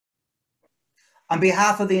On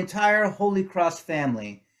behalf of the entire Holy Cross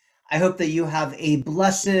family, I hope that you have a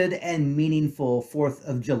blessed and meaningful 4th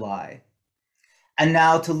of July. And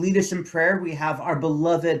now to lead us in prayer, we have our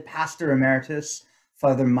beloved Pastor Emeritus,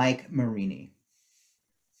 Father Mike Marini.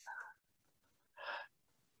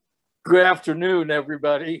 Good afternoon,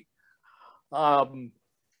 everybody.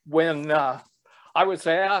 When I was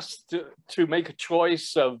asked to make a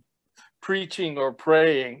choice of preaching or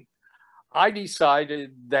praying, I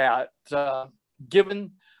decided that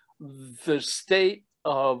given the state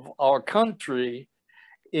of our country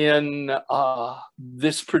in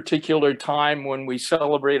this particular time when we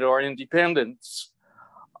celebrate our independence,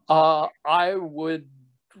 I would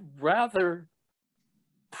rather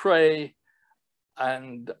pray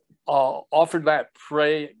and offer that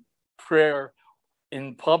prayer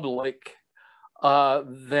in public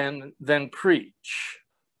than preach.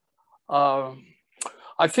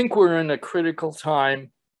 I think we're in a critical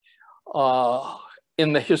time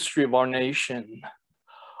in the history of our nation.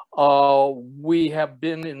 We have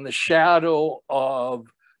been in the shadow of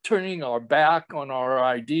turning our back on our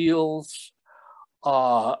ideals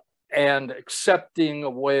and accepting a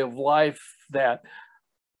way of life that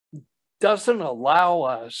doesn't allow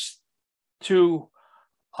us to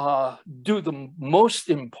do the most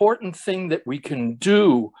important thing that we can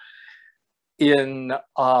do in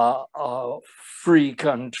a free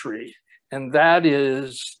country, and that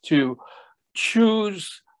is to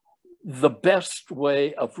choose the best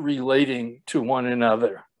way of relating to one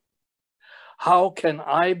another. How can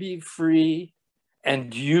I be free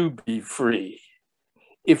and you be free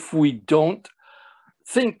if we don't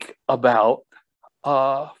think about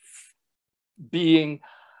being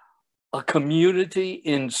a community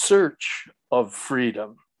in search of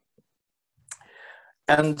freedom?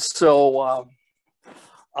 And so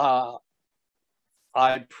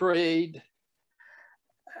I prayed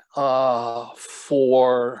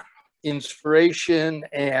for inspiration,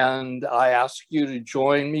 and I ask you to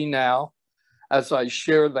join me now as I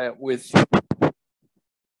share that with you.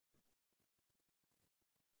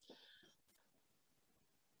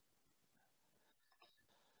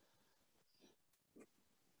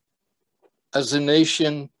 As a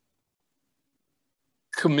nation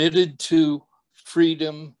committed to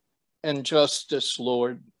freedom and justice,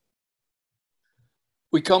 Lord,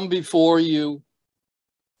 we come before you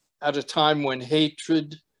at a time when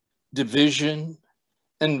hatred, division,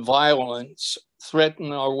 and violence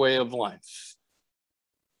threaten our way of life.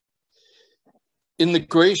 In the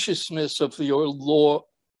graciousness of your love,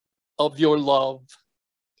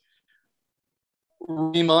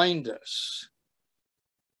 remind us,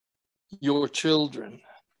 your children,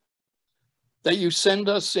 that you send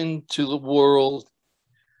us into the world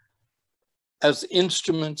as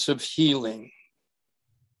instruments of healing,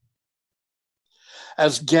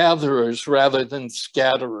 as gatherers rather than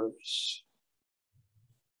scatterers,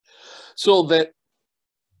 so that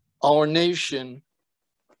our nation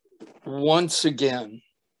once again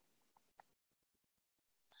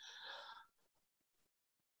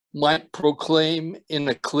might proclaim in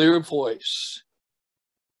a clear voice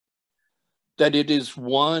that it is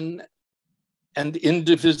one and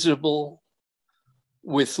indivisible,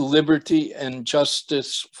 with liberty and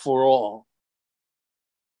justice for all.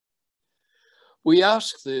 We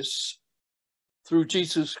ask this through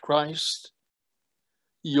Jesus Christ,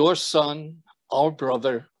 your Son, our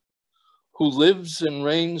brother, who lives and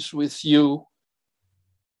reigns with you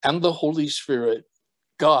and the Holy Spirit,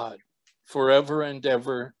 God, forever and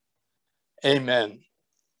ever. Amen.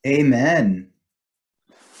 Amen.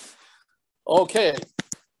 Okay.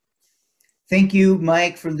 Thank you,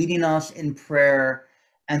 Mike, for leading us in prayer.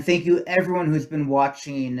 And thank you, everyone who's been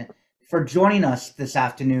watching, for joining us this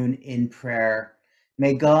afternoon in prayer.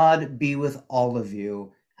 May God be with all of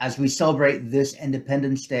you as we celebrate this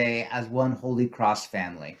Independence Day as one Holy Cross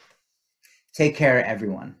family. Take care,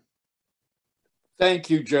 everyone. Thank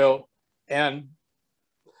you, Joe. And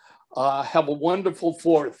have a wonderful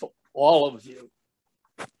 4th, all of you.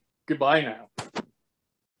 Goodbye now.